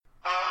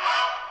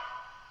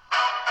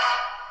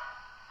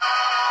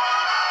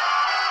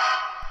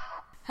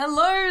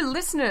Hello,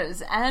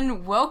 listeners,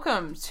 and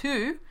welcome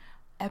to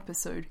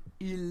episode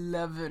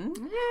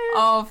 11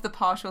 of The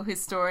Partial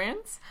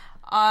Historians.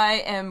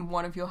 I am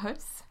one of your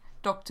hosts,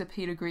 Dr.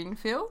 Peter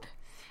Greenfield.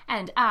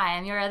 And I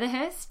am your other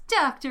host,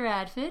 Dr.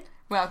 Radford.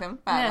 Welcome.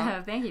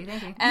 Thank you.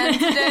 And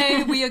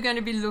today we are going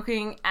to be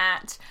looking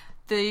at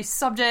the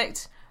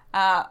subject,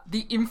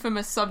 the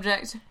infamous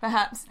subject,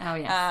 perhaps. Oh,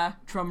 yes.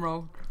 Drum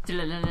roll.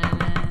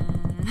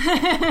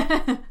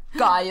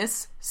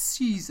 Gaius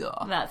Caesar.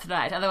 That's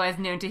right, otherwise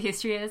known to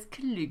history as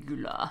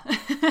Caligula.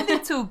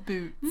 Little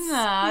boots.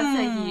 No, it's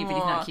so cute, but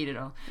he's not cute at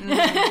all.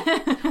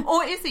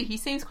 Or is he? He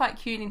seems quite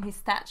cute in his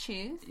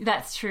statues.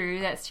 That's true.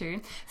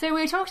 So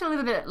we talked a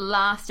little bit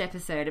last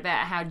episode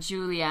about how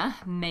Julia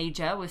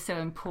Major was so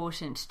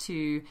important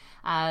to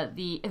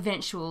the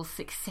eventual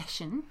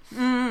succession.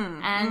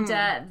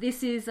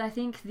 This is, I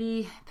think,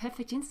 the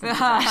perfect instance of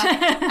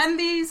that. And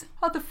these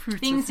are the fruits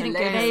Things of her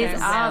didn't go labour.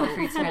 These are the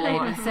fruits of her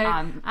labour. So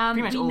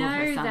pretty much all of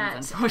her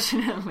sons, sons,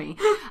 unfortunately,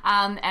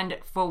 and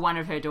for one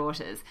of her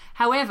daughters.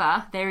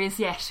 However, there is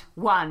yet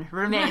one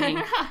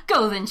remaining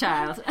golden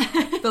child.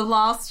 The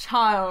last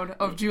child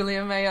of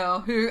Julia Mayer,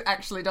 who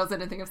actually does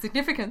anything of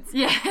significance.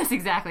 Yes,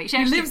 exactly.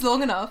 She lives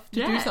long enough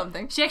to do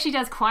something. She actually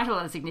does quite a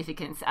lot of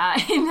significance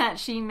in that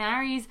she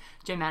marries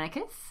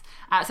Germanicus.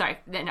 I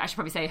should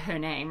probably say her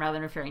name rather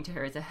than referring to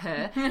her as a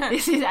her.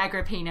 This is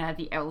Agrippina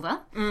the Elder.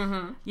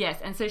 Mm-hmm. Yes,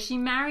 and so she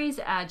marries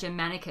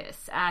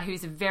Germanicus,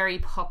 who's a very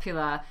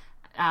popular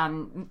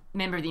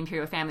member of the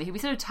imperial family, who we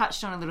sort of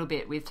touched on a little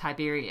bit with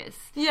Tiberius.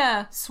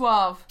 Yeah,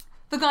 suave.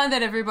 The guy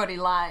that everybody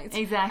liked.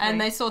 Exactly. And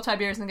they saw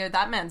Tiberius and go,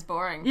 that man's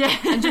boring. Yeah.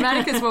 And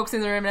Germanicus walks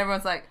in the room and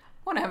everyone's like,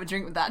 I want to have a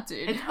drink with that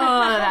dude. It's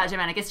all about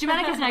Germanicus.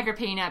 Germanicus and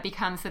Agrippina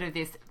become sort of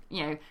this,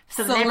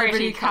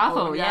 celebrity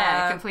couple.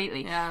 Yeah,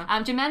 completely.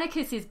 Yeah.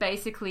 Germanicus is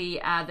basically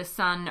the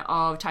son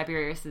of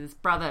Tiberius's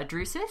brother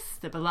Drusus,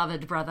 the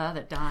beloved brother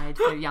that died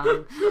so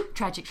young.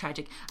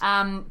 Tragic.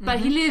 But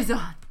he lives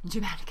on in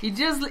Germanicus.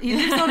 He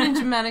lives on in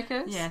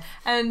Germanicus. Yes.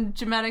 And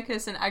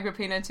Germanicus and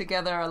Agrippina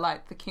together are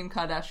like the Kim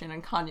Kardashian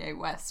and Kanye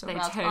West of They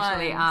our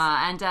totally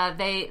times. are. And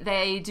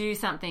they do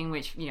something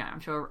which,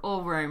 I'm sure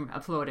all Rome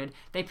applauded.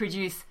 They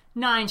produce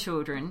 9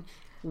 children.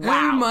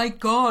 Wow. Oh my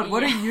God,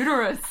 what a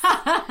uterus.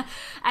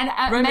 And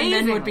Roman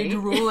men would be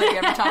drooling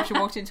every time she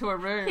walked into a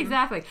room.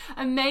 Exactly.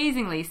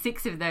 Amazingly,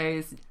 6 of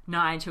those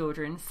 9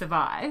 children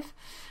survive.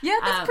 Yeah,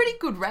 that's pretty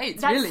good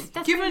rates, really.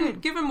 That's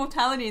given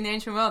mortality in the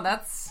ancient world,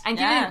 that's... And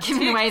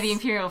given the way the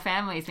imperial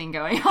family's been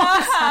going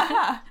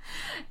on.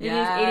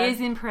 It is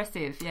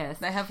impressive, yes.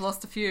 They have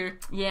lost a few.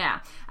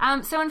 Yeah.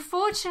 So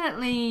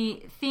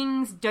unfortunately,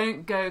 things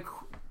don't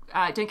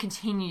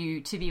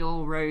continue to be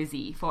all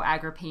rosy for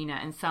Agrippina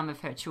and some of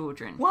her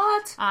children.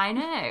 What? I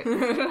know.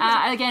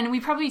 Again, we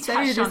probably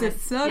touched on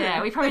this.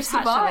 Yeah, we probably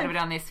touched a little bit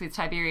on this with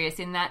Tiberius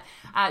in that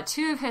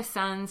 2 of her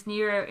sons,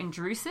 Nero and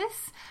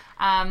Drusus,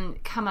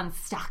 come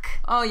unstuck.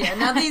 Oh yeah.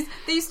 Now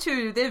these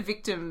 2, they're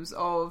victims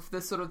of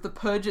the sort of the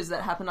purges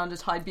that happened under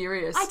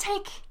Tiberius. I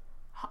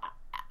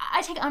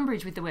take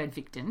umbrage with the word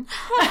victim.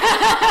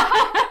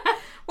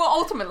 Well,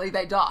 ultimately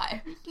they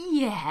die.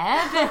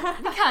 Yeah,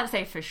 but we can't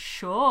say for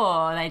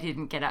sure they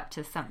didn't get up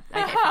to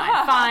something. Okay,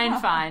 fine.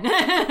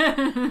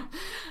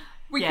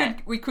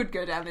 We could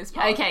go down this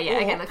path.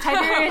 Okay. Look,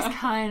 Tiberius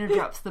kind of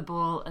drops the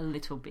ball a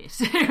little bit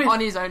on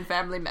his own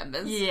family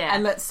members. Yeah,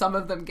 and lets some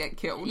of them get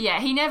killed. Yeah,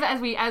 he never, as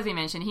we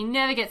mentioned, he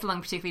never gets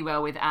along particularly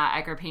well with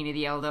Agrippina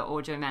the Elder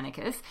or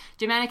Germanicus.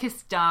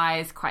 Germanicus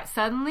dies quite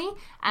suddenly,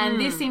 and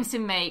this seems to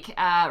make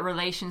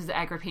relations with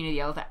Agrippina the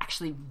Elder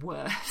actually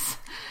worse.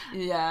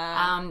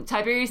 Yeah.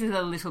 Tiberius is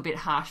a little bit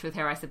harsh with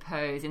her, I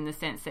suppose, in the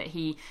sense that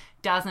he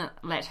doesn't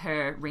let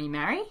her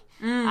remarry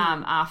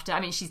after.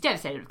 I mean, she's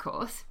devastated, of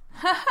course.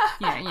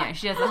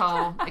 She does the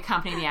whole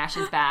accompany the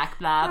ashes back,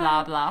 blah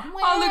blah blah.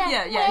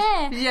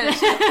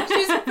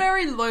 She's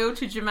very loyal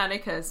to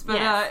Germanicus, but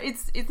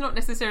it's not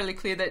necessarily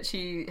clear that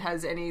she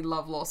has any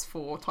love loss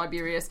for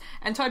Tiberius.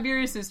 And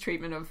Tiberius's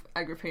treatment of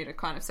Agrippina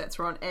kind of sets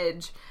her on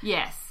edge.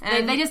 Yes,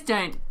 and they just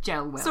don't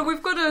gel well. So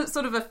we've got a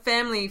sort of a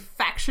family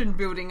faction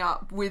building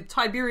up with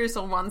Tiberius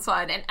on one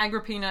side and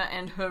Agrippina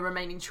and her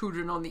remaining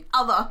children on the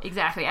other.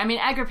 Exactly. I mean,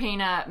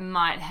 Agrippina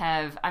might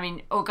have. I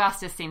mean,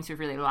 Augustus seems to have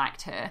really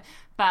liked her.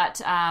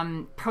 But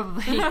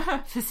probably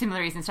for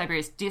similar reasons,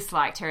 Tiberius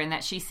disliked her in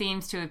that she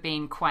seems to have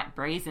been quite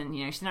brazen.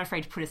 She's not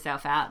afraid to put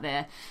herself out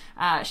there.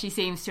 She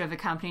seems to have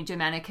accompanied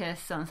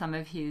Germanicus on some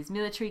of his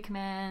military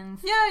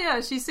commands.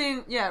 Yeah. She's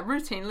seen,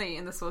 routinely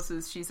in the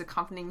sources, she's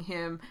accompanying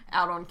him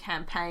out on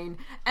campaign.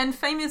 And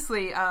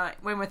famously,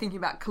 when we're thinking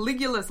about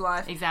Caligula's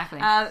life,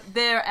 exactly,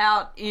 they're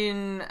out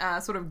in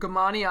sort of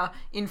Germania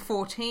in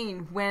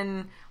 14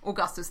 when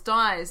Augustus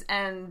dies,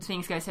 and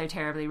things go so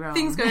terribly wrong.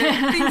 Things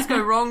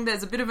go wrong.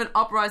 There's a bit of an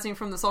uprising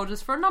from the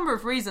soldiers for a number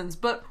of reasons,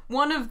 but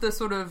one of the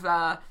sort of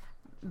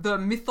the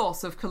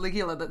mythos of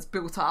Caligula that's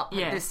built up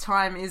at this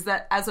time is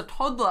that as a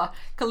toddler,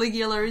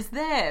 Caligula is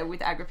there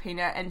with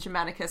Agrippina and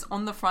Germanicus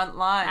on the front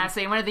line.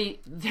 Absolutely. One of the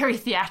very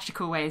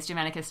theatrical ways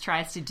Germanicus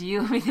tries to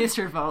deal with this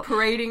revolt.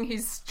 Parading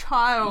his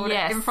child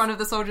in front of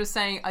the soldiers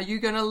saying, are you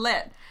going to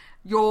let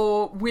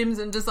your whims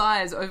and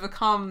desires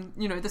overcome,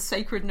 the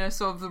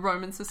sacredness of the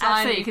Roman society.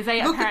 Absolutely, because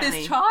they look at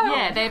this child.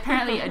 Yeah, they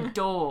apparently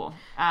adore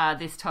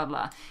this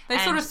toddler. They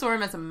sort of saw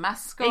him as a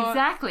mascot.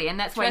 Exactly, and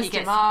that's where he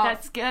gets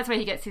that's where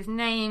he gets his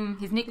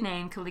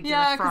nickname Caligula.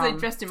 Yeah, because they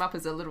dressed him up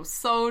as a little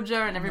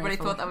soldier, and everybody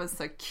thought that was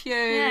so cute.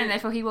 Yeah, and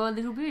therefore he wore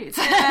little boots.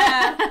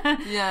 Yeah,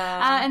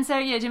 yeah. And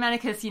so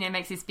Germanicus,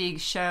 makes this big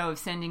show of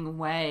sending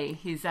away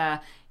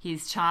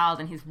his child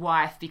and his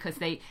wife because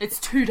it's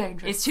too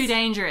dangerous. It's too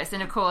dangerous,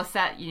 and of course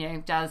that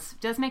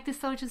does make the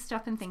soldiers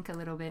stop and think a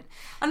little bit.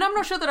 And I'm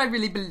not sure that I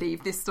really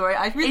believe this story.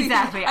 I think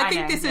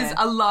this is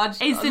a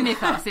the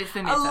mythos. It's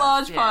the mythos. A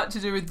large part to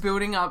do with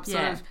building up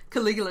sort of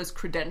Caligula's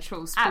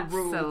credentials to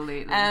rule,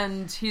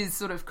 and his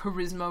sort of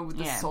charisma with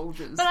the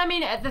soldiers. But I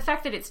mean, the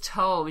fact that it's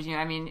told,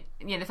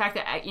 the fact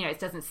that it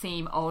doesn't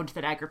seem odd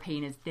that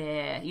Agrippina's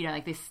there.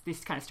 Like this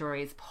kind of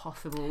story is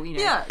possible.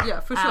 Yeah,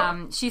 for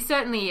sure. She's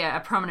certainly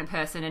a prominent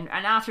person. And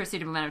after a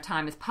suitable amount of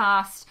time has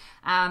passed,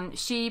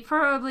 she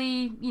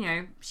probably,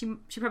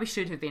 she probably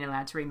should have been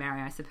allowed to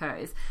remarry, I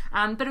suppose.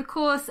 But of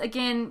course,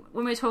 again,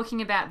 when we're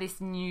talking about this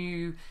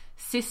new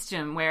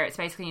system where it's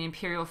basically an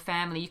imperial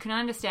family, you can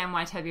understand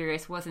why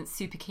Tiberius wasn't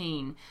super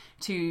keen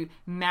to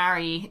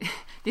marry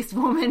this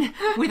woman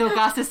with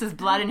Augustus's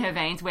blood in her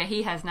veins, where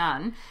he has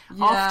none,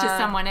 off to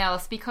someone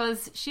else,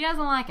 because she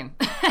doesn't like him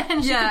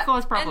and she could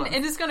cause problems.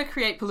 And it's going to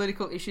create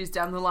political issues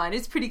down the line.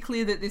 It's pretty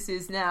clear that this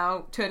is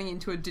now turning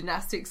into a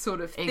dynastic sort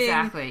of thing.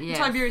 Exactly, yeah.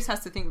 Tiberius has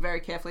to think very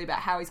carefully about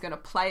how he's going to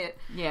play it.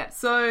 Yeah.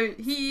 So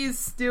he is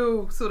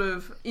still sort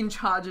of in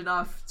charge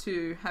enough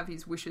to have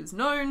his wishes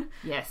known.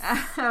 Yes.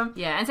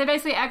 Yeah, and so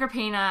basically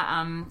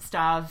Agrippina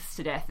starves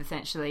to death,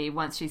 essentially,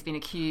 once she's been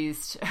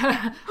accused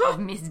of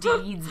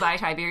misdeeds by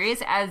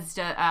Tiberius, as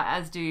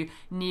do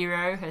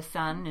Nero, her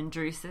son, and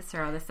Drusus,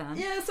 her other son.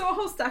 Yeah, so a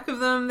whole stack of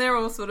them. They're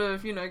all sort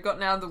of,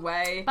 gotten out of the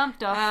way.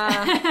 Bumped off.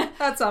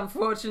 That's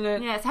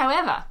unfortunate. Yes,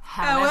 however,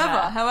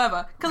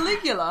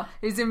 Caligula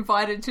is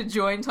invited to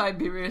join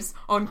Tiberius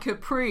on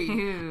Capri.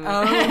 Ooh.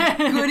 Oh,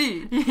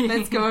 goody.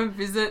 Let's go and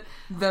visit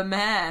the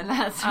man.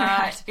 That's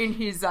right. In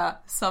his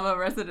summer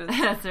residence.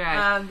 That's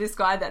right. This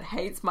guy that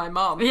hates my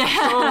mum. Yeah.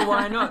 Oh,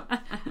 why not?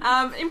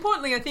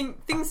 Importantly, I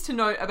think things to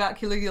note about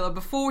Caligula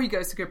before he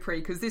goes to Capri,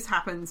 because this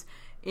happens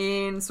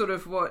in sort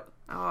of the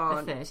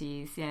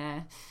 30s,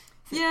 yeah.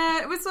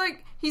 Yeah, it was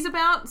like, he's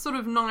about sort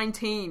of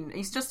 19.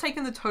 He's just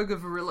taken the toga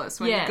virilis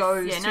when he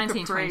goes to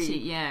 1920, Capri.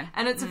 yeah.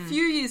 And it's a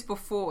few years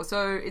before,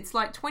 so it's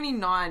like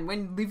 29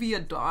 when Livia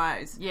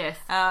dies. Yes.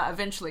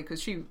 Eventually,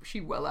 because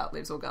she well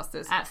outlives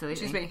Augustus.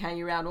 Absolutely. She's been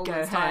hanging around all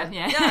this her, time.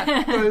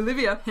 yeah. Go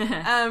Livia.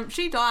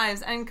 She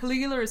dies, and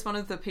Caligula is one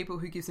of the people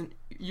who gives an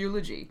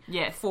eulogy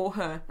for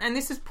her. And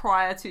this is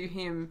prior to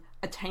him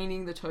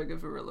attaining the toga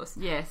virilis.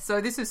 Yes.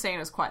 So this is seen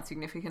as quite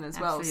significant as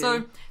well.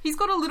 Absolutely. So he's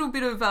got a little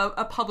bit of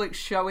a public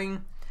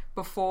showing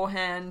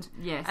beforehand.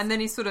 Yes. And then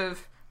he's sort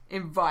of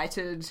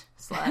invited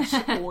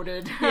 /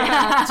 ordered to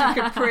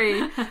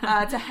Capri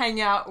to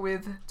hang out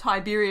with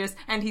Tiberius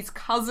and his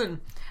cousin,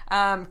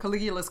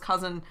 Caligula's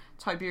cousin,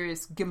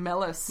 Tiberius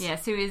Gemellus.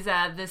 Yes, who is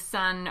the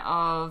son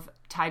of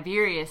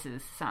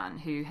Tiberius's son,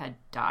 who had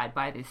died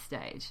by this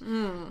stage.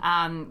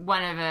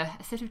 One of a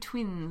set of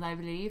twins, I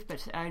believe,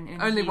 but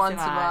only one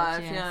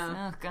survived. Yes.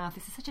 Yeah. Oh god,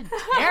 this is such a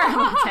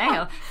terrible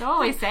tale. They're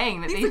always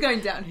saying that things are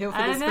going downhill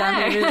for this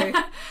family, really.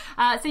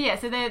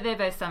 So they're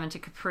both summoned to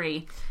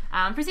Capri,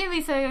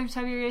 presumably so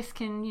Tiberius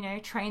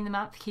can train them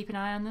up, keep an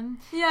eye on them.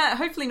 Yeah,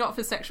 hopefully not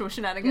for sexual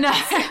shenanigans. No,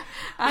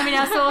 I mean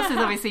our sources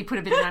obviously put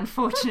a bit of an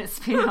unfortunate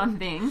spin on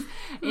things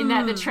in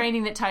that the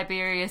training that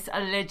Tiberius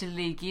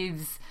allegedly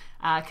gives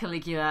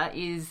Caligula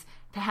is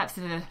perhaps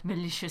of a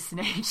malicious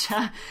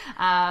nature.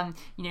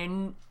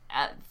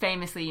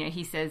 Famously,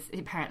 he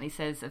apparently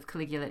says of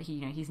Caligula that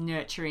he's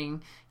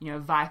nurturing, a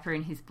viper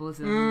in his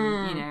bosom,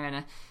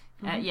 and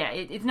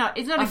it's not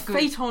a good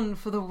phaeton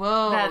for the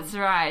world. That's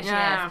right.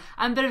 Yeah.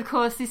 Yes. But of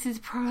course, this is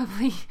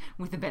probably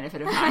with the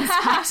benefit of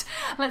hindsight.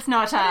 Let's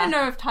not. I don't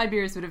know if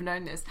Tiberius would have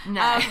known this.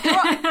 No.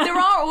 There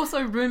are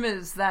also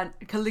rumors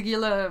that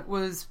Caligula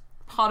was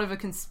part of a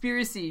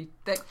conspiracy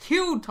that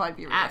killed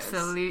Tiberius.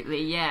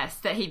 Absolutely, yes.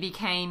 That he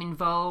became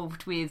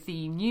involved with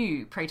the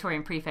new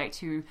Praetorian prefect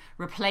who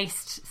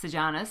replaced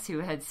Sejanus,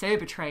 who had so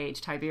betrayed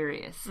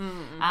Tiberius.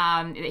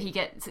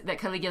 That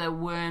Caligula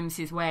worms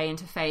his way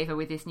into favour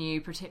with this new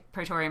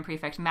Praetorian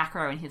prefect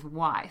Macro and his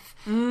wife.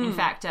 In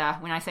fact,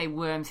 when I say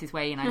worms his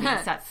way in, I mean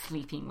starts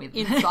sleeping with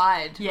them.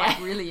 Inside, like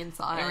really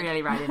inside.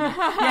 Really right in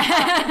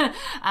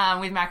there.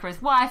 With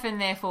Macro's wife,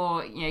 and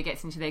therefore,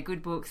 gets into their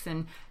good books,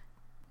 and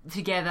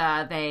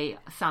together they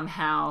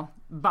somehow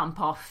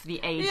bump off the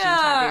aging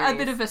Tiberius. A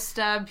bit of a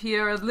stab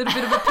here, a little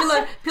bit of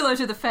a pillow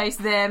to the face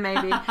there,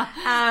 maybe.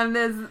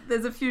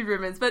 There's a few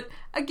rumours, but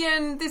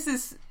again, this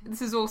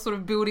is all sort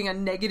of building a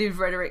negative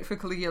rhetoric for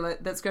Caligula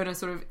that's going to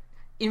sort of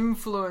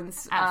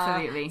influence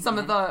absolutely some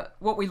of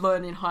what we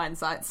learn in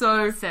hindsight.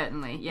 So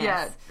certainly,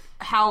 yes.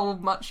 how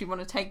much you want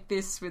to take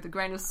this with a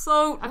grain of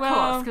salt. Of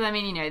course, because I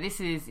mean,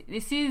 this is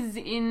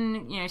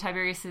in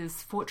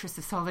Tiberius's fortress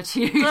of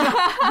solitude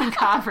in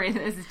Capri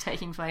that this is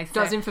taking place.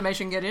 Does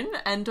information get in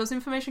and does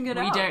information get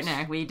out?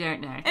 We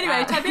don't know.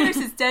 Anyway, Tiberius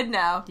is dead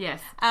now.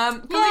 Yes.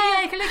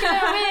 Yay,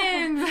 Caligula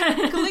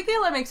wins!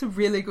 Caligula makes a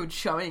really good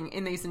showing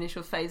in these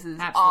initial phases.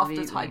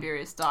 Absolutely. After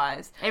Tiberius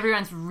dies.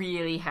 Everyone's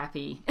really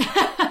happy.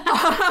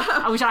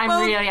 Which I'm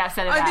really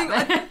upset about.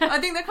 I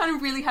think they're kind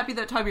of really happy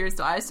that Tiberius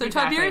dies. So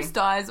exactly. Tiberius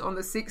dies on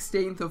the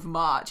 16th of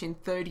March in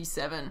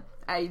 37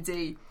 AD.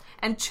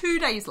 And 2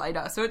 days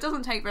later, so it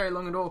doesn't take very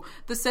long at all,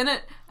 the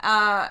Senate,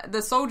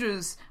 the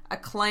soldiers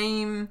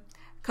acclaim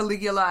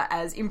Caligula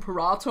as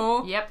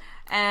Imperator. Yep.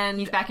 And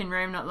he's back in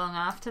Rome not long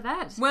after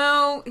that.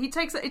 Well, it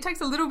takes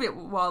a little bit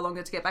while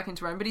longer to get back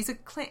into Rome, but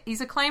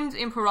he's acclaimed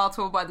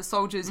Imperator by the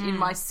soldiers in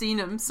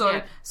Misenum,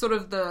 so sort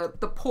of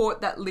the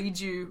port that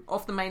leads you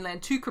off the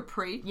mainland to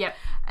Capri. Yep.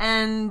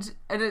 And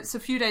it's a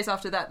few days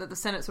after that the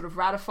Senate sort of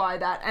ratify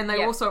that, and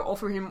they also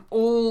offer him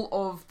all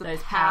of the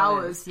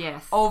powers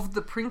of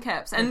the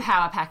princeps and the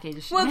power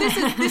package. Well,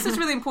 this is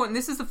really important.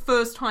 This is the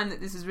first time that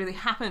this has really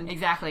happened.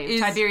 Exactly.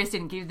 Tiberius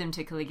didn't give them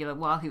to Caligula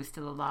while he was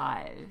still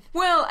alive.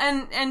 Well,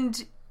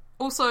 and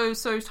also,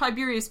 so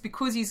Tiberius,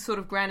 because he's sort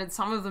of granted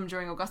some of them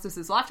during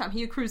Augustus's lifetime,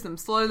 he accrues them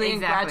slowly and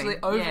gradually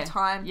over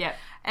time. Yep.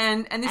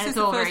 And this is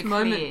the first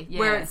moment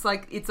where it's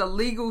like, it's a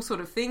legal sort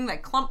of thing. They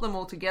clump them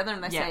all together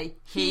and they say,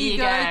 here you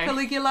go,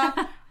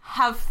 Caligula.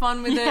 Have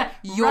fun with it.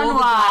 You're Run the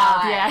wild.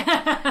 guy.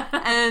 Yeah.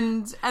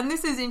 and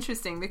this is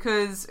interesting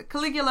because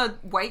Caligula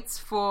waits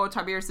for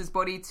Tiberius's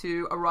body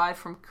to arrive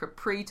from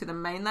Capri to the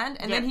mainland,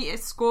 and then he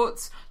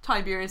escorts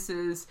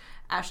Tiberius's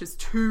ashes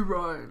to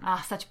Rome.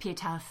 Ah, such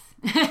pietas.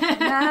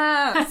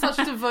 Yeah, such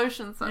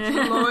devotion, such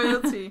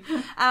loyalty.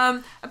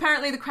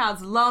 Apparently the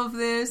crowds love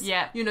this.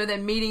 Yeah. They're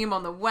meeting him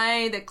on the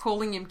way. They're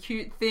calling him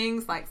cute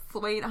things like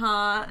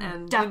sweetheart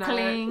and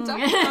duckling. So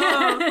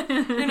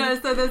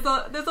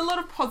there's a lot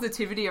of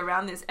positivity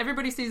around this.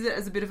 Everybody sees it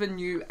as a bit of a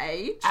new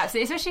age.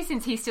 Absolutely, especially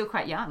since he's still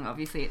quite young,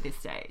 obviously, at this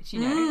stage.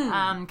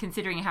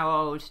 Considering how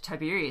old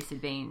Tiberius had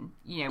been,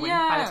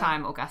 by the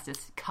time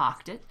Augustus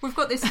carked it. We've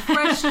got this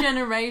fresh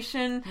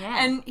generation,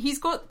 and he's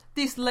got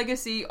this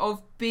legacy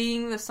of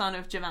being the son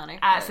of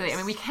Germanicus. Absolutely. I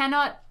mean, we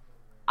cannot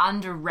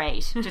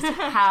underrate just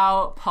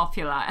how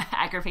popular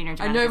Agrippina and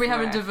Germanicus I know we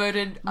haven't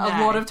devoted a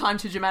lot of time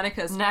to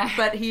Germanicus,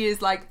 but he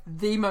is like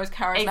the most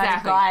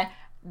charismatic guy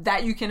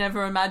that you can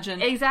ever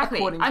imagine. Exactly.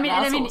 I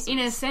mean, in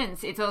a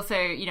sense, it's also,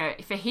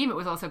 for him, it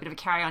was also a bit of a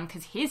carry on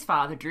because his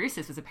father,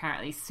 Drusus, was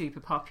apparently super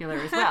popular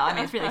as well. I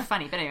mean, it's really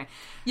funny, but anyway.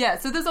 Yeah,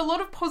 so there's a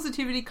lot of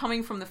positivity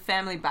coming from the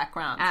family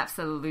background.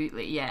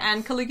 Absolutely, yes.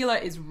 And Caligula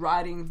is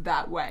riding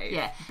that wave.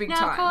 Yeah. Big now,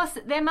 time. Of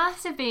course, there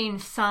must have been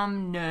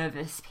some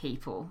nervous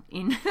people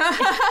in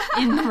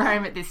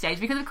Rome at this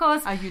stage because, of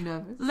course... Are you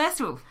nervous?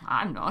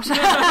 I'm not.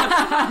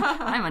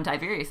 I'm on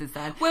Tiberius's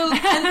side. Well,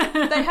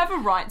 and they have a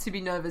right to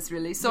be nervous,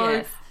 really. So...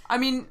 Yes. I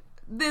mean,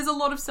 there's a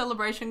lot of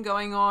celebration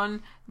going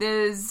on.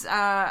 There's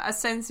a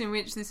sense in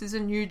which this is a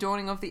new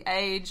dawning of the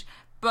age.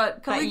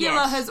 But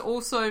Caligula has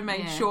also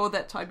made sure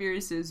that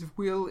Tiberius's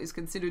will is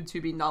considered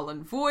to be null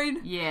and void.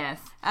 Yes.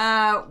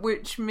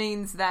 Which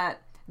means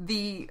that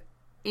the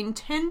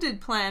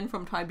intended plan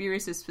from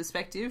Tiberius's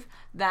perspective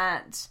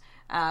that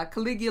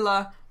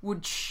Caligula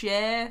would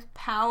share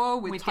power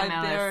with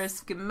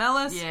Tiberius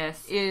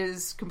Gemellus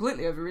is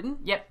completely overridden.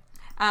 Yep.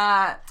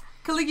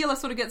 Caligula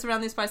sort of gets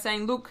around this by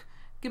saying, look,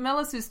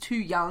 Gemellus is too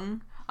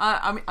young.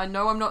 I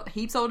know I'm not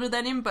heaps older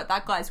than him, but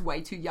that guy's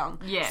way too young.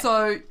 Yeah.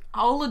 So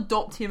I'll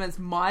adopt him as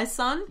my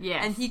son,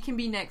 yes. and he can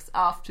be next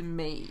after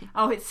me.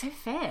 Oh, it's so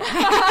fair.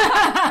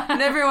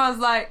 And everyone's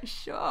like,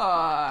 sure.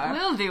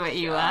 We'll do what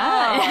you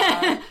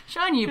want.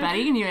 Shine you,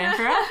 buddy, new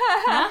emperor.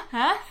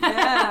 Huh?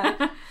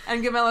 Yeah.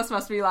 And Gemellus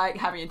must be like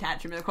having a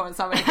tantrum in the corner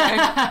somewhere going,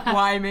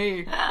 why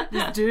me?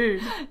 This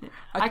dude.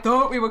 I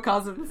thought we were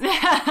cousins.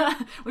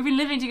 We've been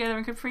living together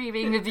in Capri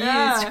being abused.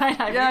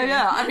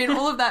 Yeah. I mean,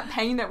 all of that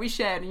pain that we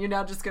shared, and you're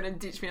now just going to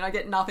ditch me and I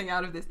get nothing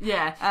out of this.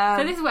 Yeah.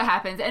 So this is what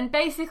happens. And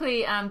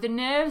basically, the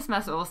nerves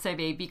must also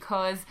be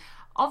because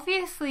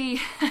obviously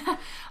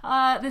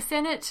the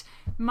Senate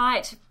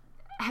might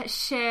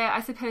share,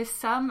 I suppose,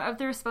 some of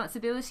the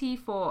responsibility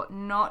for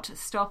not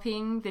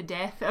stopping the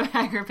death of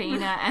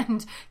Agrippina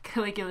and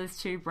Caligula's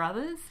two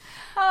brothers.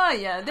 Oh,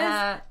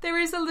 yeah. There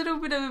is a little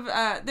bit of...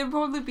 there'll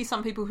probably be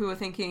some people who are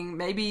thinking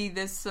maybe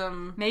there's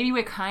some... Maybe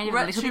we're kind of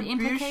a little bit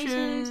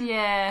implicated.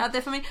 Yeah. Out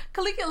there for me.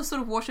 Caligula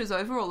sort of washes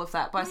over all of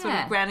that by sort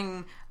of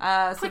granting...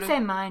 Puts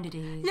their mind at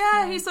ease.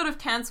 Yeah, he sort of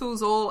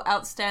cancels all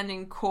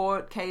outstanding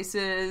court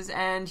cases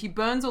and he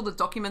burns all the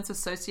documents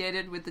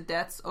associated with the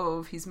deaths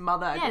of his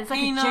mother, Agrippina, it's like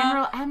a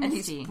general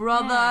amnesty. And his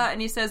brother,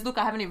 and he says, look,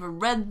 I haven't even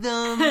read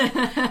them,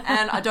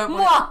 and I don't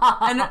want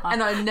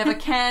and I never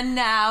can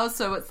now,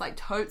 so it's like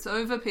totes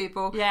over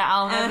people. Yeah,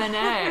 I'll never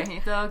know.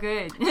 It's all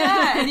good.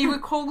 Yeah, and he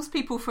recalls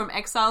people from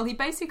exile. He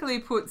basically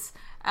puts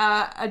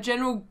a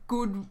general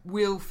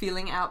goodwill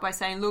feeling out by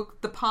saying,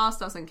 look, the past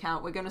doesn't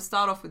count. We're going to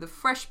start off with a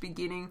fresh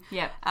beginning.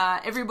 Yep.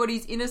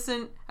 Everybody's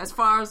innocent as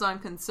far as I'm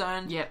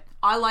concerned. Yep.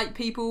 I like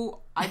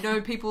people. I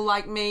know people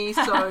like me.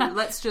 So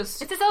let's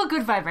just... It's just all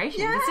good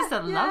vibrations. It's just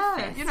a love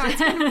fest. You know,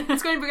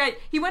 it's going to be great.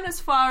 He went as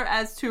far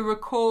as to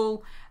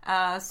recall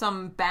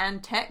some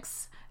banned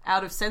texts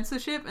out of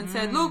censorship and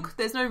said, look,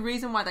 there's no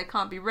reason why they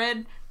can't be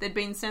read. They'd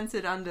been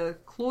censored under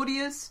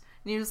Claudius.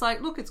 And he was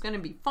like, look, it's going to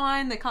be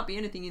fine. There can't be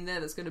anything in there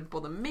that's going to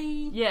bother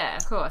me. Yeah,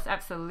 of course.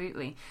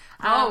 Absolutely.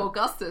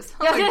 Augustus.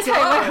 Oh, yeah, my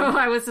God.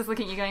 I was just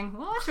looking at you going,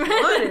 what?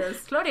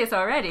 Claudius. Claudius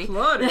already.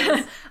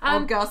 Claudius.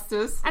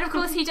 Augustus. And of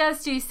course, he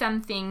does do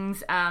some things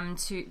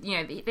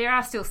there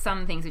are still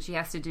some things which he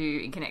has to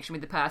do in connection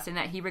with the past, in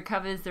that he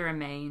recovers the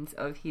remains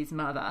of his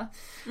mother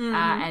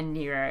and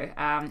Nero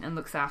and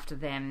looks after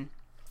them.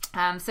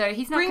 So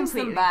he's not brings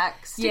completely... them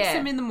back, sticks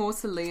them in the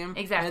mausoleum,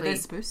 exactly, where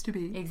they're supposed to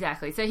be.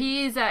 Exactly. So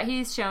he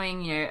is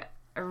showing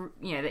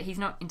that he's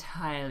not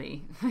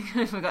entirely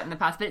forgotten the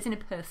past, but it's in a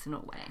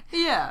personal way.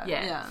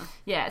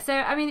 Yeah. So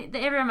I mean,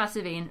 everyone must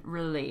have been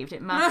relieved.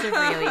 It must have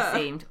really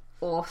seemed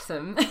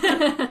awesome.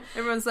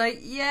 Everyone's like,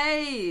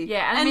 yay.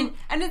 Yeah,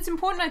 and it's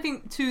important, I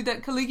think, too,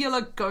 that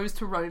Caligula goes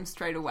to Rome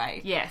straight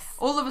away. Yes.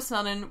 All of a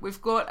sudden,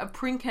 we've got a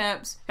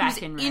princeps who's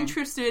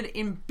interested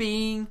in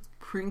being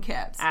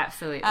princeps.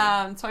 Absolutely.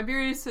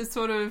 Tiberius is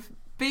sort of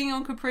being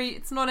on Capri.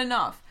 It's not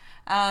enough.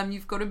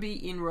 You've got to be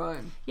in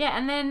Rome. Yeah,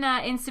 and then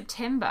in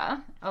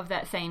September of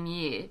that same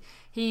year,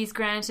 he's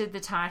granted the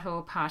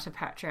title Pater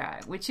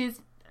Patriae, which is,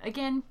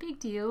 again, big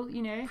deal,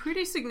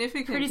 Pretty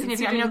significant.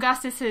 I mean,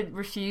 Augustus had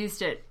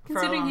refused it for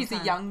a long time. Considering he's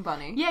a young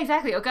bunny. Yeah,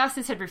 exactly.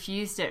 Augustus had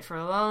refused it for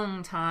a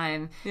long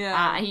time.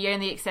 Yeah. He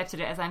only accepted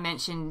it, as I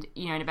mentioned,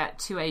 in about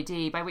 2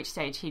 AD, by which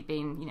stage he'd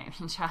been,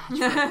 in charge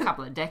for a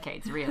couple of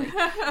decades, really.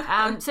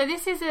 So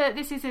this is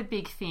a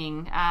big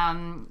thing,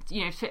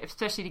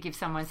 especially to give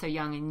someone so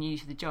young and new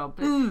to the job.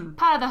 But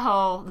part of the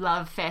whole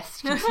love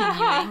fest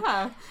continuing.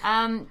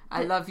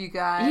 I love you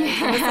guys.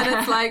 Yeah. And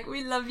it's like,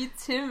 we love you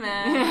too,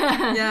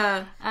 man.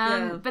 Yeah.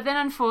 But then,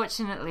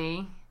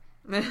 unfortunately,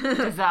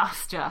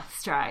 disaster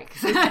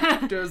strikes.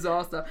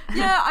 Disaster.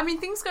 Yeah, I mean,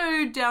 things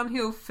go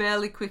downhill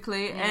fairly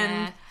quickly,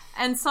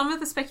 and some of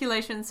the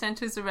speculation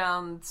centres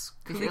around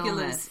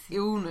Caligula's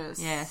illness.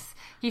 Yes.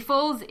 He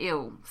falls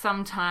ill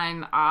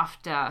sometime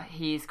after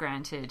he is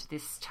granted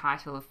this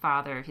title of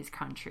father of his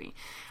country.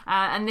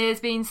 And there's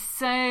been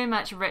so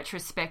much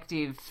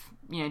retrospective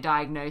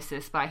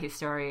diagnosis by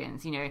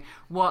historians.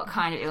 What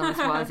kind of illness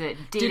was it?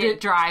 Did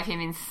it drive him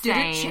insane? Did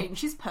it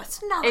change his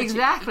personality?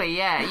 Exactly,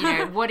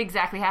 yeah. What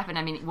exactly happened?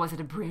 I mean, was it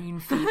a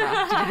brain fever? Did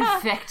it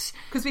affect...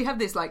 Because we have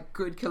this,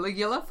 good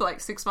Caligula for,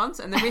 6 months,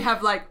 and then we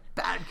have,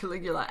 bad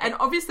Caligula. And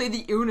obviously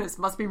the illness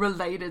must be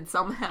related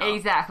somehow.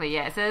 Exactly,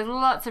 yeah. So there's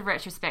lots of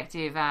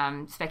retrospective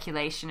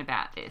speculation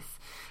about this.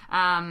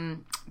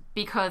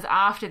 Because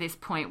after this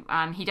point,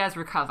 he does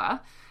recover.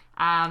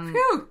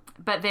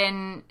 But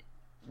then...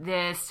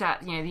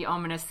 the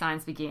ominous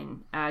signs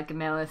begin.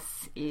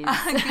 Gemellus is...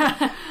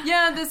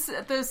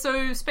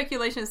 so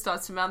speculation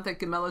starts to mount that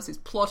Gemellus is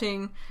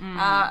plotting,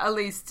 at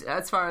least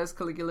as far as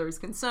Caligula is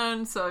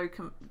concerned. So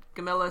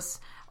Gemellus,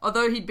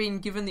 although he'd been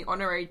given the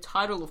honorary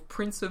title of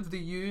Prince of the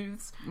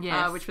Youths,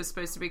 which was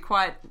supposed to be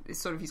quite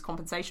sort of his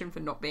compensation for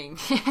not being,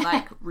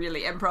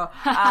 really emperor.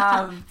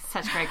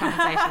 Such great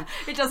compensation.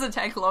 It doesn't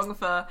take long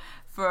for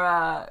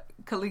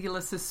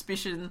Caligula's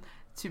suspicion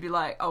to be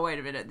like, oh, wait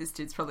a minute, this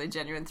dude's probably a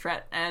genuine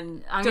threat,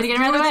 and I'm going to get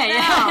him out of the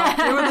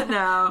way. Do with it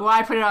now.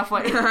 Why put it off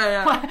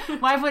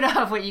why put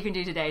off what you can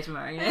do today,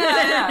 tomorrow?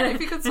 Yeah. If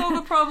you could solve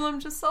a problem,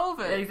 just solve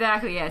it.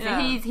 Exactly, yeah.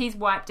 So he's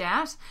wiped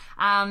out.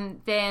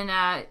 Then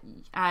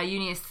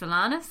Junius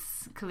Silanus,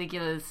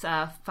 Caligula's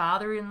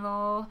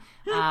father-in-law,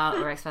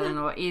 or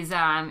ex-father-in-law,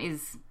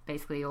 is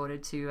basically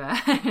ordered to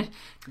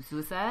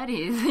suicide.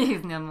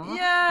 He's no more.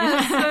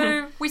 Yeah,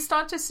 so we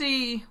start to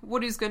see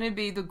what is going to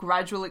be the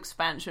gradual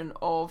expansion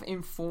of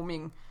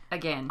informing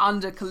again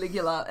under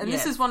Caligula. And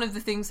this is one of the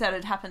things that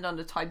had happened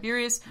under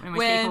Tiberius.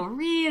 Which people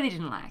really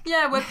didn't like.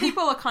 Yeah, where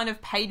people are kind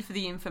of paid for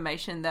the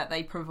information that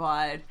they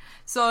provide.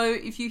 So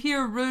if you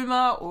hear a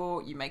rumour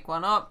or you make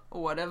one up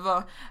or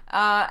whatever,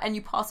 and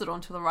you pass it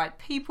on to the right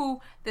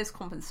people, there's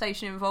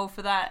compensation involved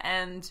for that,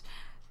 and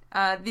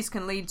this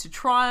can lead to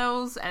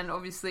trials, and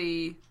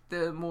obviously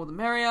the more the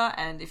merrier,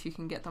 and if you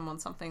can get them on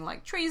something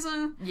like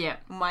treason,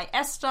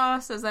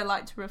 maestas, as they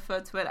like to refer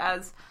to it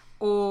as,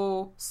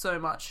 or so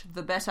much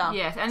the better.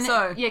 Yes, and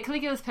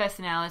Caligula's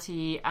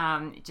personality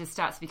just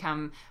starts to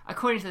become,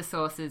 according to the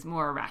sources,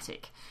 more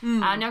erratic.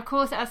 Now, of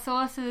course, our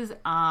sources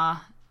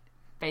are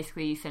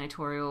basically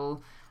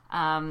senatorial.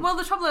 Well,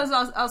 the trouble is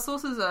our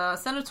sources are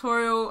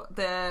senatorial.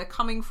 They're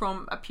coming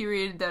from a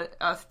period that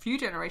a few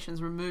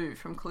generations removed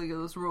from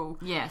Caligula's rule.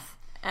 Yes.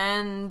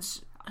 And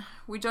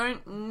we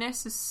don't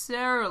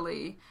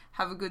necessarily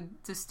have a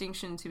good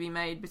distinction to be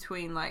made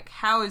between,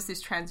 how is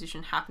this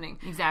transition happening?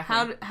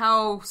 Exactly.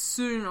 How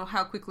soon or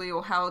how quickly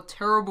or how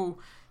terrible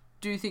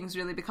do things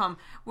really become?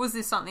 Was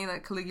this something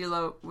that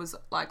Caligula was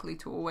likely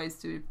to always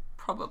do?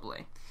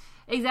 Probably.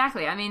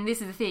 Exactly. I mean,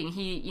 this is the thing.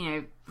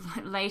 He,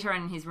 later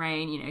on in his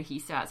reign, he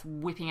starts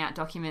whipping out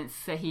documents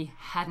that he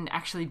hadn't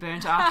actually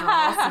burnt after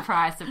all.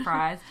 Surprise,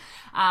 surprise.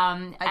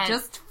 I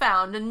just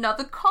found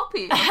another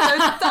copy of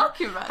those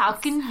documents. How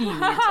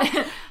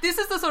convenient. This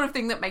is the sort of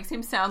thing that makes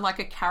him sound like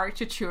a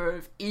caricature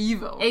of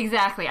evil.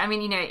 Exactly. I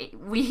mean,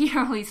 we hear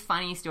all these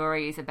funny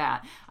stories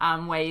about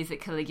ways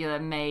that Caligula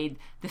made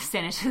the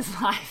senator's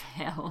life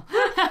hell.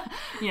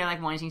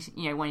 Like wanting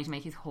to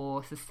make his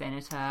horse a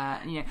senator.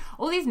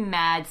 All these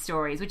mad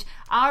stories, which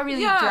are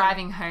really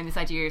driving home this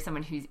idea of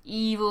someone who's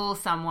evil,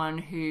 someone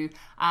who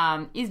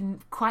is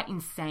quite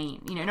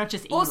insane. Not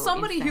just evil, or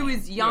somebody insane. who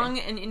is young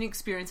and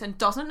inexperienced and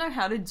doesn't know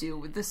how to deal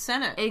with the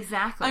Senate.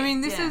 Exactly. I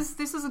mean, this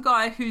is a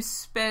guy who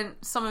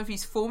spent some of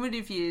his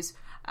formative years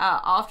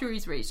after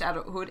he's reached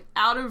adulthood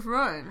out of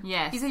Rome.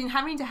 Yes. He's been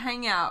having to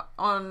hang out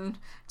on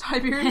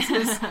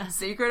Tiberius's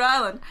secret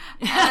island.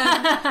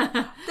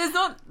 And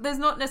there's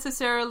not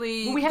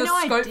necessarily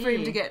the scope for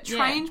him to get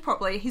trained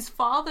properly. His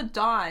father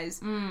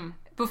dies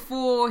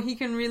before he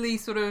can really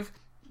sort of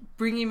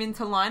bring him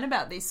into line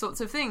about these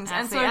sorts of things.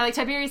 Absolutely. And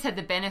so Tiberius had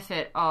the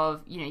benefit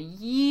of,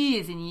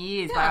 years and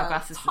years by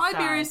Augustus'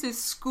 Tiberius is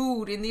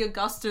schooled in the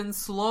Augustan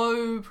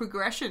slow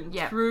progression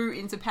through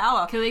into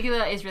power.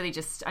 Caligula is really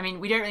just, I mean,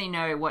 we don't really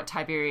know what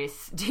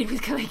Tiberius did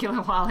with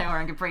Caligula while they were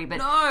on Capri, but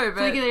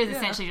Caligula is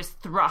essentially just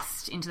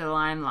thrust into the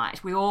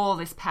limelight with all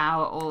this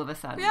power all of a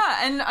sudden.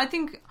 Yeah, and I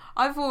think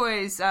I've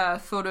always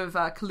thought of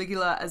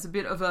Caligula as a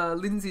bit of a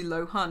Lindsay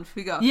Lohan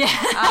figure. Yeah.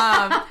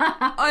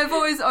 I've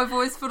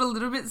always felt a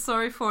little bit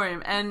sorry for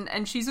him,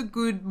 and she's a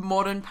good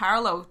modern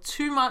parallel.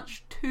 Too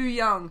much, too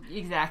young.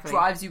 Exactly.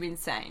 Drives you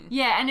insane.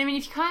 Yeah, and I mean,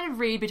 if you kind of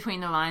read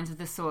between the lines of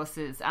the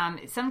sources,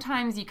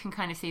 sometimes you can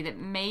kind of see that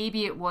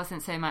maybe it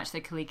wasn't so much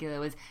that Caligula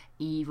was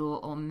evil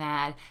or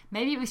mad.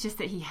 Maybe it was just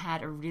that he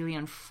had a really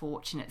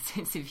unfortunate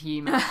sense of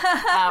humour,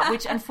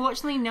 which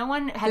unfortunately no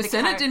one had. The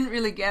Senate didn't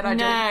really get. I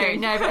don't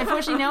think. No, but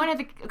unfortunately no one had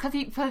because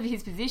of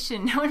his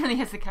position. No one really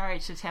has the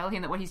courage to tell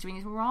him that what he's doing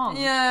is wrong.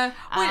 Yeah.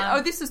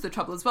 This is the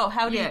trouble as well.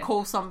 How do you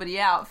call somebody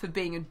out for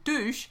being a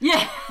douche?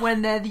 Yeah.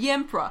 When they're the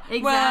emperor.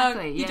 Exactly.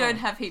 Well, you don't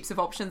have heaps of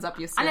options up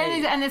your sleeve.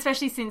 And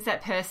especially since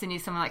that person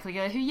is someone like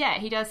Caligula, who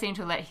he does seem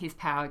to let his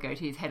power go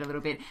to his head a little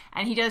bit,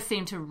 and he does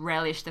seem to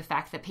relish the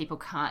fact that people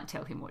can't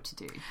tell him what to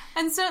do.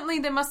 And certainly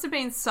there must have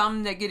been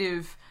some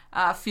negative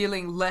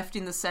feeling left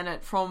in the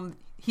Senate from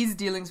his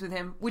dealings with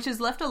him, which has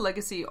left a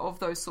legacy of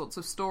those sorts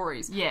of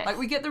stories. Yes. Like,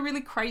 we get the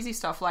really crazy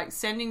stuff, like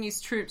sending his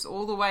troops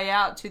all the way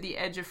out to the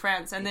edge of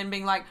France and then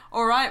being like,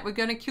 all right, we're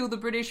going to kill the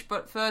British,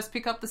 but first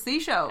pick up the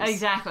seashells.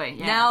 Exactly,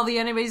 yeah. Now the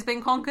enemy's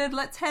been conquered,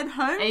 let's head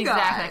home, exactly.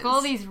 guys. Like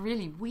all these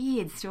really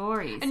weird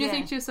stories. And you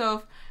think to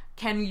yourself,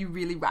 can you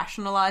really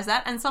rationalise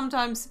that? And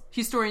sometimes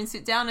historians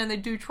sit down and they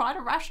do try to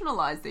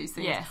rationalise these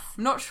things. Yes.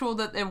 I'm not sure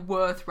that they're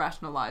worth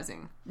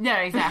rationalising. No,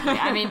 exactly.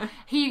 I mean,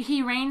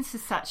 he reigns for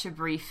such a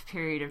brief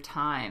period of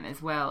time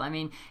as well. I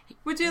mean,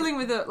 we're dealing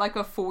with a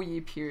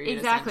 4-year period.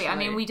 Exactly. I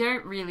mean, we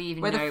don't really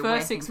even know where the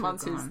first 6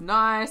 months is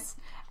nice,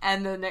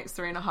 and the next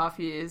 3.5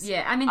 years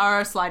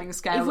are a sliding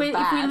scale of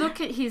bad. If we look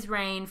at his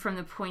reign from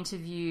the point of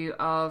view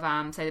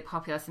of, say, the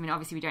populace, I mean,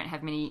 obviously we don't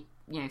have many,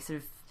 sort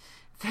of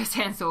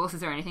first-hand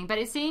sources or anything, but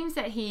it seems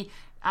that he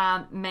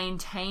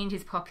maintained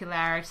his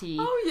popularity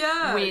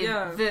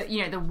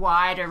with the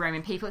wider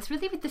Roman people. It's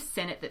really with the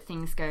Senate that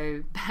things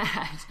go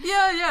bad.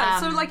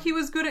 So he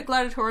was good at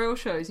gladiatorial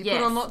shows. He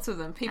put on lots of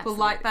them. People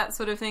like that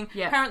sort of thing.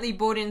 Yep. Apparently he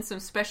brought in some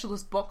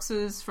specialist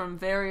boxers from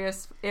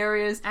various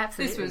areas.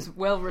 Absolutely. This was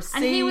well received.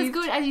 And he was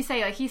good, as you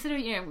say, he sort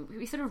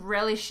of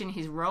relished in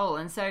his role.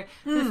 And so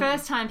the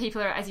first time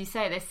people are, as you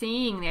say, they're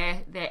seeing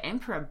their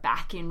emperor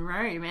back in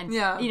Rome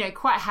and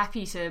quite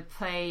happy to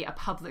play a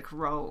public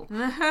role.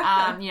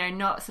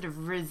 Not sort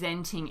of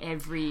resenting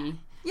every...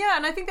 Yeah,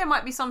 and I think there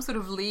might be some sort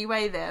of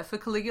leeway there for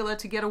Caligula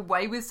to get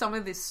away with some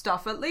of this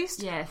stuff, at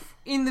least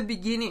in the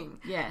beginning.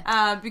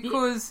 Yeah.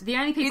 Because the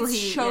only people it's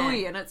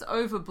showy and it's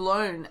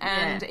overblown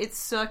and it's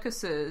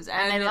circuses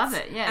and they love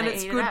it. Yeah, and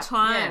it's good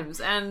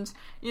times. Yeah. And,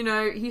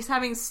 he's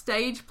having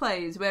stage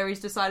plays where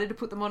he's decided to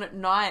put them on at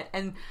night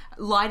and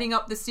lighting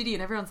up the city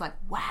and everyone's like,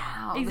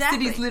 wow, the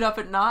city's lit up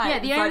at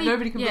night. Yeah,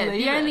 nobody can believe it.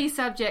 The only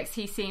subjects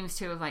he seems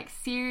to have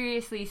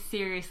seriously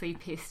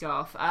pissed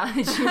off are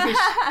the Jewish,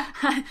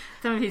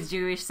 some of his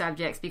Jewish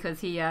subjects,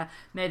 because he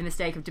made the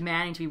mistake of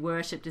demanding to be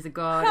worshipped as a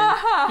god,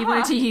 and he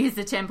wanted to use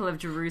the Temple of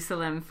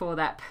Jerusalem for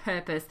that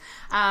purpose.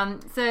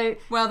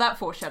 Well, that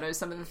foreshadows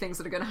some of the things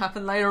that are going to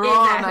happen later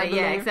on, I believe.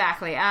 Yeah,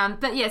 exactly.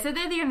 So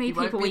they're the only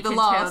people we can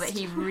tell that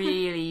he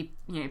really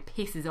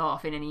pisses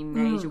off in any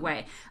major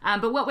way.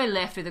 But what we're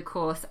left with, of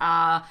course,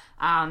 are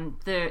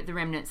the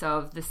remnants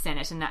of the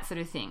Senate and that sort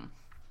of thing.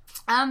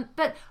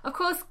 But of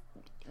course,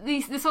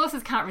 the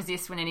sources can't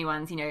resist when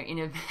anyone's, when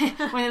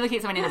they're looking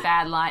at someone in a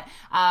bad light,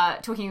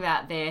 talking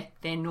about their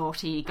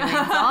naughty goings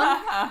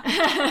on.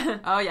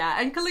 Oh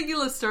yeah, and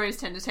Caligula's stories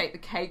tend to take the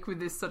cake with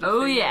this sort of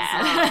thing. Oh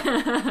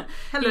yeah.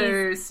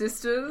 Hello,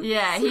 sisters.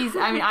 Yeah,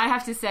 I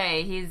have to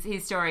say,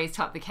 his stories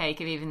top the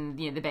cake of even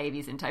the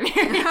babies in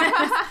Tiberius.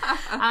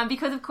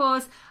 Because of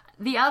course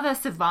the other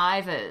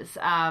survivors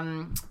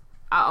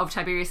of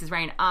Tiberius's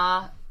reign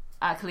are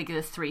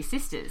Caligula's three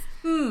sisters.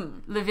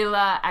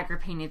 Livilla,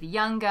 Agrippina the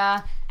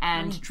Younger,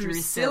 and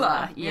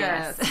Drusilla.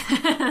 Yes.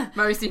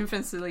 Most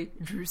infamously,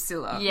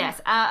 Drusilla. Yes.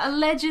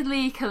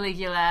 Allegedly,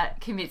 Caligula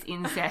commits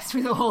incest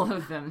with all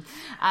of them.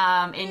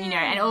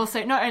 And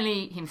also not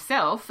only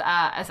himself,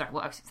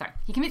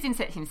 he commits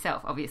incest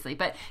himself, obviously,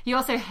 but he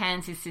also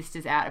hands his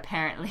sisters out,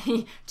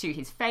 apparently, to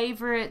his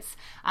favourites.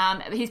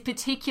 His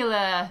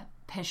particular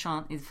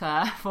penchant is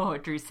for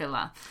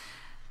Drusilla.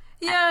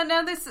 Yeah,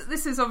 now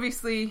this is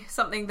obviously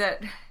something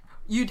that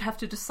you'd have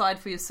to decide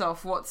for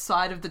yourself what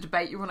side of the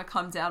debate you want to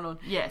come down on.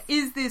 Yes.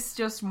 Is this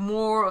just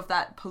more of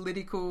that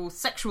political,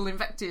 sexual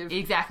invective?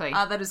 Exactly.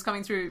 That is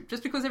coming through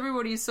just because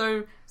everybody is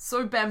so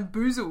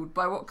bamboozled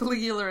by what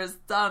Caligula has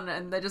done,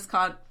 and they just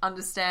can't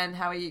understand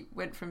how he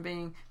went from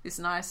being this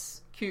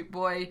nice, cute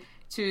boy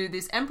to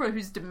this emperor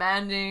who's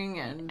demanding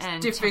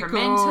and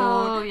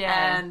difficult,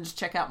 and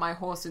check out my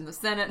horse in the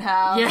Senate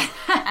house,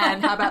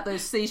 and how about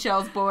those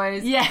seashells,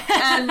 boys?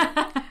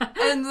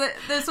 And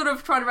they're sort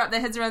of trying to wrap their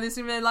heads around this,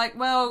 and they're like,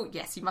 well,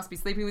 yes, he must be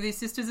sleeping with his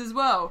sisters as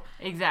well.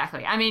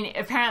 Exactly. I mean,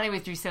 apparently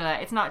with Drusilla,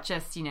 it's not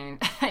just,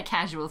 a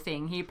casual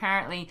thing. He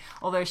apparently,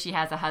 although she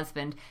has a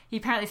husband, he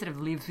apparently sort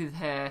of lives with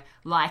her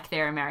like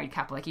they're a married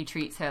couple. Like, he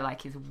treats her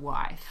like his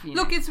wife.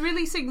 Look, it's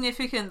really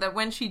significant that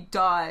when she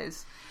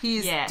dies, he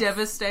is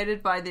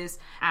devastated by this.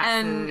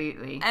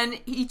 Absolutely. And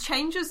he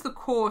changes the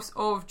course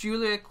of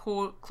Julia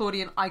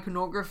Claudian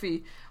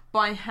iconography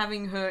by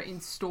having her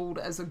installed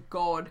as a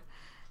god.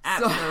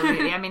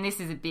 Absolutely. I mean, this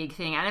is a big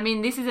thing. And I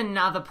mean, this is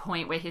another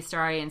point where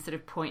historians sort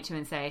of point to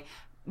and say,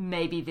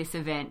 maybe this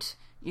event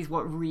is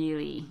what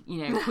really,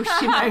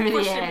 pushed him over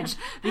the edge.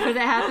 Because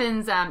it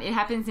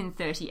happens in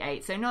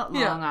 38, so not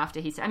long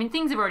after I mean,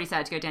 things have already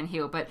started to go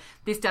downhill, but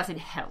this doesn't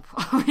help,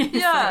 obviously.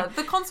 Yeah,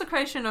 the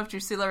consecration of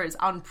Drusilla is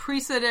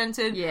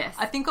unprecedented. Yes.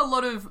 I think a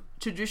lot of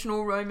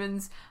traditional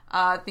Romans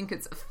think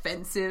it's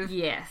offensive.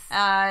 Yes.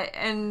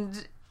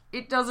 And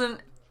it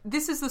doesn't...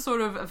 This is the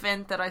sort of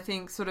event that I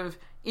think sort of,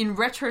 in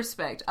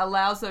retrospect,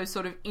 allows those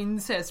sort of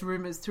incest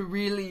rumours to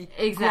really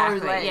grow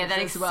legs. Yeah, that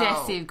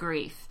excessive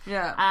grief.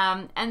 Yeah.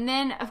 And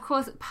then, of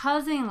course,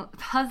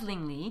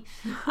 puzzlingly,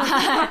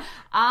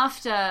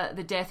 after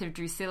the death of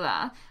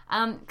Drusilla,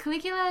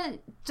 Caligula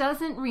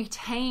doesn't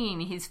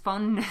retain his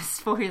fondness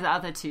for his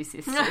other two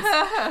sisters.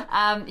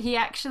 He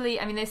actually,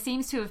 there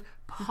seems to have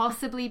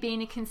possibly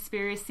been a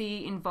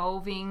conspiracy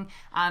involving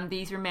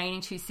these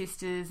remaining two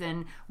sisters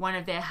and one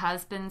of their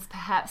husbands,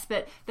 perhaps,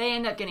 but they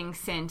end up getting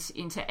sent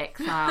into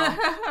exile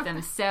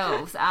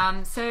themselves.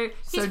 So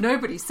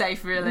nobody's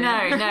safe, really. No,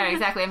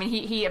 exactly. I mean,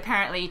 he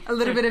apparently... A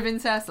little bit of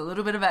incest, a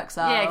little bit of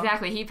exile. Yeah,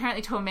 exactly. He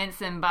apparently torments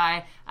them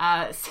by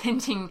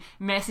sending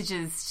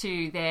messages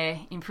to their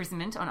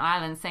imprisonment on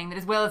islands saying that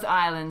as well as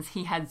islands,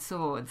 he had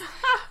swords.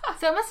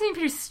 So it must have been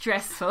pretty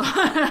stressful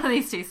for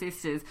these two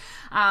sisters,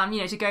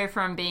 to go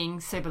from being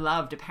so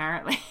beloved,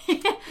 apparently.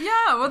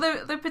 Yeah, well,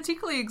 they're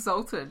particularly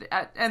exalted,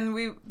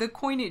 and the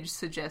coinage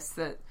suggests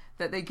that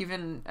they're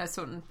given a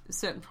certain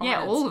prominence.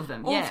 Yeah, all of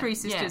them. All three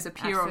sisters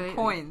appear on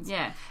coins.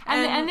 Yeah,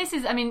 and this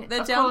is,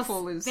 their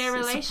downfall is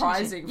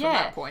surprising from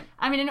that point.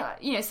 I mean,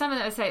 some of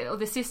them say,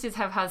 the sisters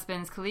have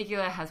husbands,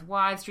 Caligula has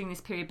wives during this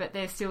period, but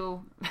they're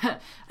still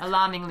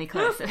alarmingly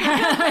close. But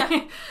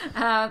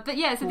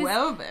yeah, so this,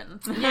 well then.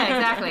 Yeah,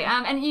 exactly.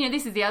 And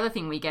this is the other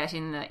thing we get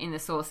in the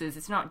sources.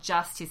 It's not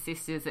just his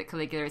sisters that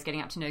Caligula is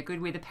getting up to no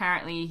good with.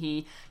 Apparently,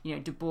 he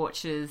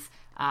debauches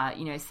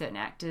certain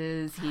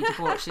actors. He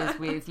debauches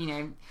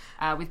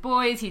with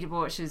boys. He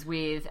debauches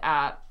with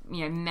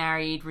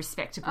married,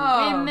 respectable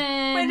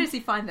women. Where does he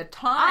find the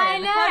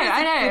time?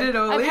 I know. Fit it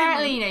all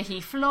Apparently, in? He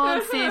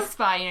flaunts this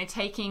by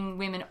taking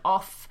women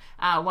off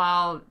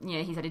while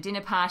he's at a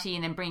dinner party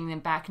and then bringing them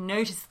back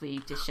noticeably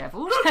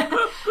dishevelled,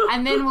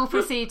 and then we'll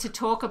proceed to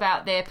talk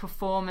about their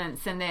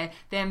performance and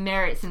their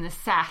merits in the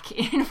sack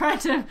in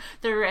front of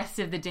the rest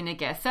of the dinner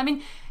guests. I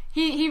mean,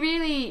 he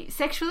really,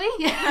 sexually,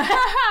 he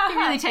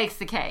really takes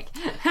the cake.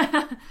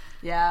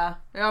 Yeah,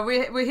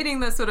 we're hitting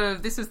the sort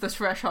of, this is the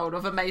threshold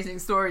of amazing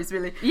stories,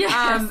 really.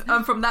 Yes.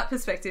 From that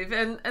perspective,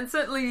 and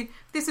certainly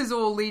this is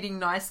all leading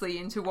nicely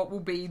into what will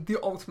be the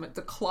ultimate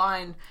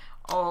decline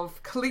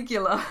of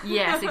Caligula.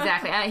 Yes,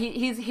 exactly.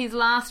 His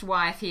last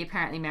wife he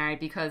apparently married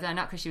because not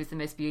because she was the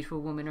most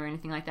beautiful woman or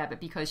anything like that, but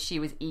because she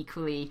was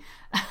equally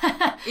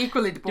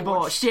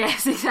debauched.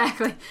 Yes,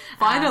 exactly.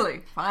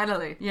 Finally.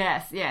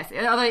 Yes.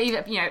 Although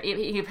even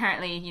he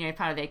apparently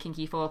part of their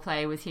kinky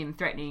foreplay was him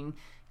threatening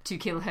to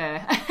kill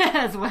her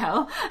as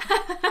well.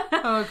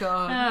 Oh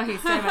god. Oh,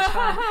 he's so much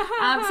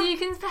fun. So you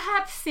can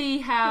perhaps see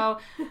how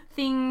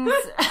things.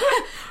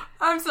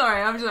 I'm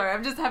sorry.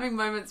 I'm just having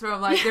moments where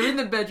I'm like, they're in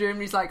the bedroom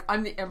and he's like,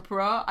 I'm the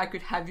emperor, I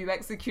could have you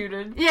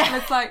executed. Yeah.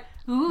 And it's like,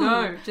 ooh.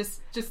 No,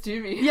 just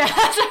do me. Yeah,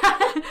 that's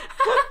right.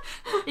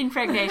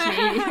 Impregnate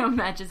me, Your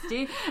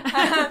Majesty.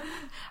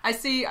 I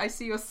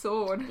see your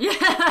sword.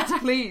 Yeah.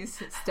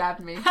 Please stab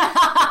me.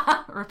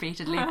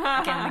 Repeatedly,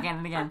 again and again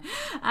and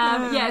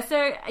again.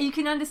 So you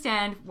can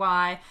understand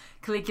why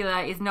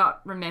Caligula is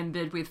not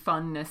remembered with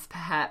fondness,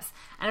 perhaps.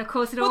 And of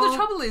course, the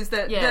trouble is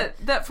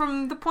that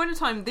from the point of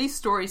time these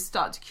stories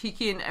start to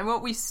kick in, and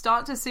what we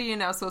start to see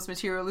in our source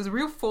material is a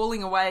real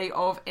falling away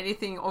of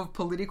anything of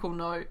political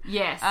note.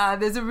 Yes.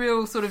 There's a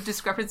real sort of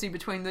discrepancy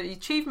between the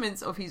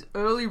achievements of his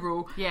early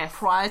rule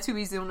prior to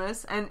his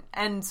illness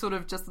and sort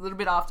of just a little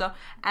bit after,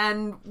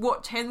 and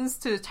what tends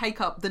to take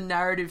up the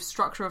narrative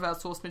structure of our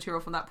source material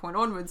from that point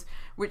onwards,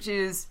 which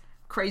is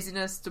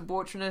craziness,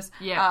 debauchery,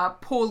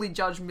 poorly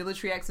judged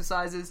military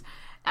exercises.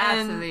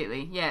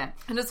 Absolutely, yeah.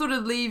 And it sort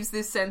of leaves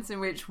this sense in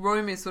which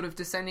Rome is sort of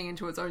descending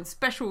into its own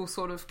special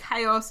sort of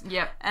chaos.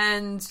 Yep.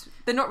 And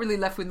they're not really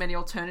left with many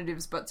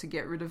alternatives but to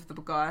get rid of the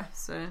guy.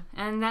 So,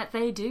 and that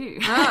they do.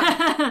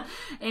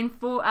 In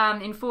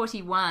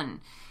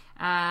 41,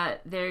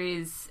 there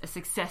is a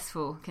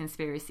successful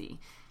conspiracy.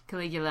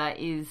 Caligula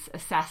is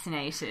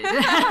assassinated.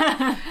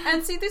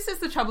 And see, this is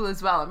the trouble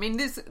as well. I mean,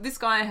 this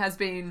guy has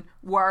been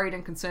worried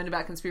and concerned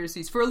about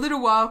conspiracies for a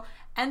little while,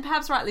 and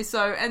perhaps rightly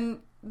so. And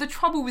the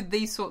trouble with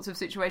these sorts of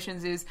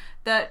situations is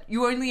that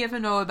you only ever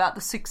know about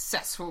the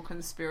successful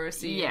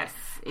conspiracy. Yes,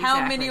 exactly.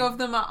 How many of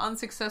them are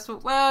unsuccessful?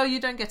 Well, you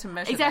don't get to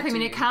measure exactly. that, I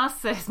mean, it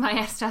casts those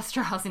Maestas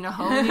trials in a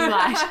whole new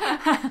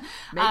light.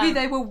 Maybe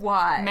they were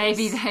wise.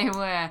 Maybe they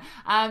were.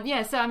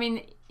 So, I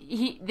mean,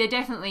 there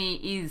definitely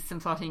is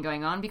some plotting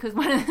going on because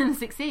one of them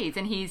succeeds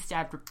and he's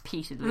stabbed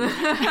repeatedly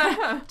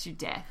to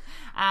death.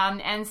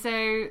 And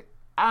so...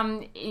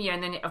 and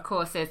then of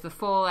course there's the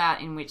fallout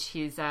in which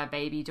his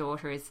baby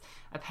daughter is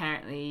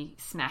apparently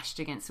smashed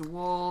against a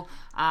wall.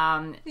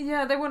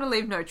 They want to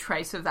leave no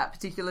trace of that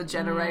particular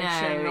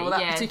generation or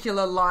that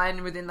particular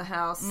line within the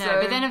house. No,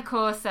 but then of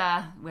course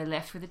we're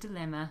left with a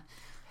dilemma.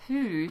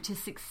 Who to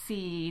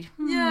succeed?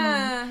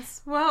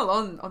 Yes. Well,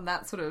 on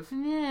that sort of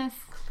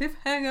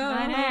cliffhanger.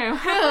 I know.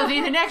 Who'll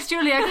be the next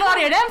Julia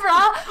Claudian Emperor?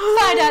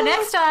 Find out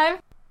next time.